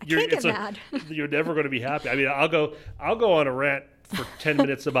 can. I can't get mad. You're never going to be happy. I mean, I'll go on a rant for 10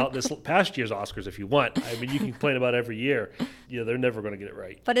 minutes about this past year's Oscars if you want. I mean, you can complain about every year. They're never going to get it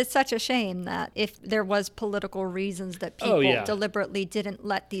right. But it's such a shame that if there was political reasons that people deliberately didn't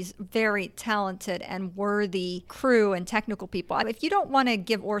let these very talented and worthy crew and technical people. I mean, if you don't want to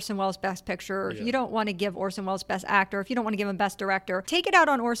give Orson Welles Best Picture, or if you don't want to give Orson Welles Best Actor, if you don't want to give him Best Director, take it out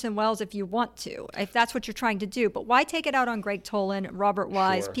on Orson Welles if you want to, if that's what you're trying to do. But why take it out on Greg Tolan, Robert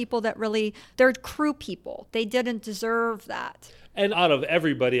Wise, people that really, they're crew people. They didn't deserve that. And out of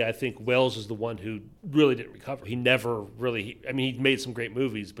everybody, I think Wells is the one who really didn't recover. He never really, he made some great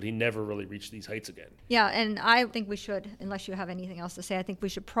movies, but he never really reached these heights again. Yeah, and I think we should, unless you have anything else to say, I think we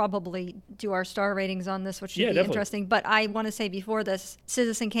should probably do our star ratings on this, which should be definitely interesting. But I want to say before this,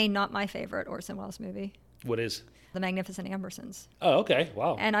 Citizen Kane, not my favorite Orson Welles movie. What is? The Magnificent Ambersons. Oh, okay.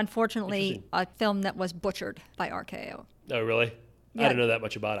 Wow. And unfortunately, a film that was butchered by RKO. Oh, really? Yeah. I don't know that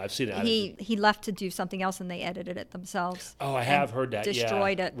much about it. I've seen it. He left to do something else, and they edited it themselves. Oh, I have heard that.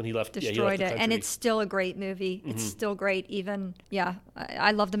 Destroyed it. When he left, destroyed it, and it's still a great movie. Mm-hmm. It's still great. Even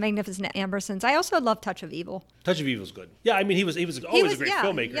I love The Magnificent Ambersons. I also love Touch of Evil. Touch of Evil is good. Yeah, I mean he was always a great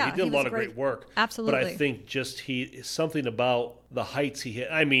filmmaker. Yeah, he did a lot of great work. Absolutely. But I think just something about the heights he hit.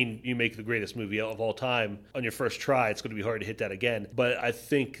 I mean, you make the greatest movie of all time on your first try. It's going to be hard to hit that again. But I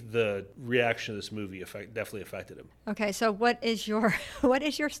think the reaction of this movie definitely affected him. Okay, so what is your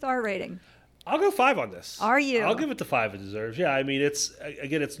star rating? I'll go 5 on this. Are you? I'll give it the 5 it deserves. Yeah, I mean,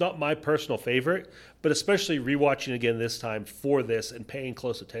 it's not my personal favorite, but especially rewatching again this time for this and paying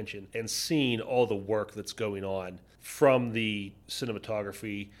close attention and seeing all the work that's going on from the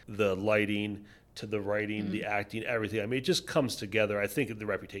cinematography, the lighting, to the writing, the acting, everything. I mean, it just comes together. I think the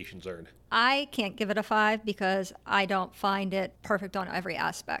reputation's earned. I can't give it a 5 because I don't find it perfect on every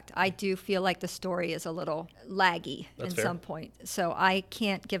aspect. I do feel like the story is a little laggy in some point. So I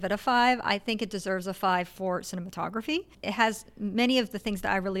can't give it a 5. I think it deserves a 5 for cinematography. It has many of the things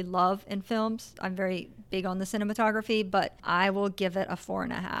that I really love in films. I'm very big on the cinematography, but I will give it a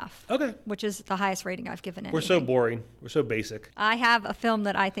 4.5. Okay. Which is the highest rating I've given anything. We're so boring. We're so basic. I have a film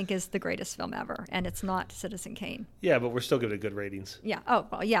that I think is the greatest film ever, and it's not Citizen Kane. Yeah, but we're still giving it good ratings. Yeah. Oh,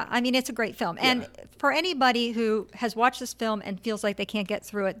 well, yeah. I mean, it's a great film. And for anybody who has watched this film and feels like they can't get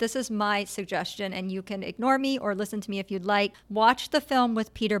through it, this is my suggestion, and you can ignore me or listen to me if you'd like. Watch the film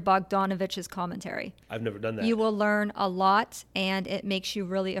with Peter Bogdanovich's commentary. I've never done that. You will learn a lot, and it makes you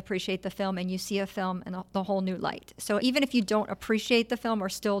really appreciate the film, and you see a film in the whole new light. So even if you don't appreciate the film or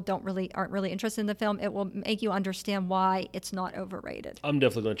still aren't really interested in the film, it will make you understand why it's not overrated. I'm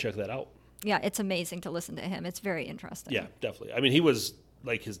definitely going to check that out. Yeah, it's amazing to listen to him. It's very interesting. Yeah, definitely. I mean, he was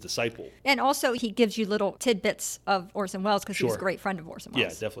like his disciple. And also, he gives you little tidbits of Orson Welles because he's a great friend of Orson Welles. Yeah,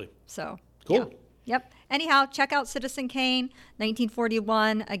 definitely. So, cool. Yeah. Yep. Anyhow, check out Citizen Kane,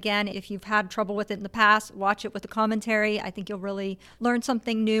 1941. Again, if you've had trouble with it in the past, watch it with the commentary. I think you'll really learn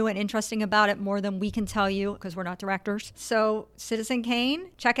something new and interesting about it, more than we can tell you because we're not directors. So, Citizen Kane,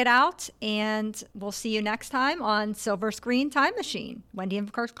 check it out, and we'll see you next time on Silver Screen Time Machine, Wendy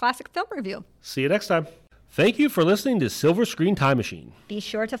and Kirk's Classic Film Review. See you next time. Thank you for listening to Silver Screen Time Machine. Be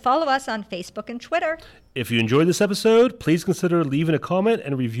sure to follow us on Facebook and Twitter. If you enjoyed this episode, please consider leaving a comment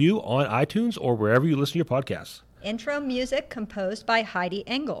and review on iTunes or wherever you listen to your podcasts. Intro music composed by Heidi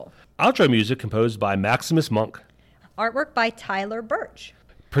Engel. Outro music composed by Maximus Monk. Artwork by Tyler Birch.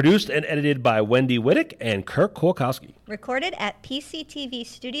 Produced and edited by Wendy Wittick and Kirk Kolkowski. Recorded at PCTV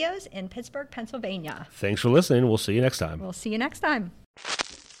Studios in Pittsburgh, Pennsylvania. Thanks for listening. We'll see you next time. We'll see you next time.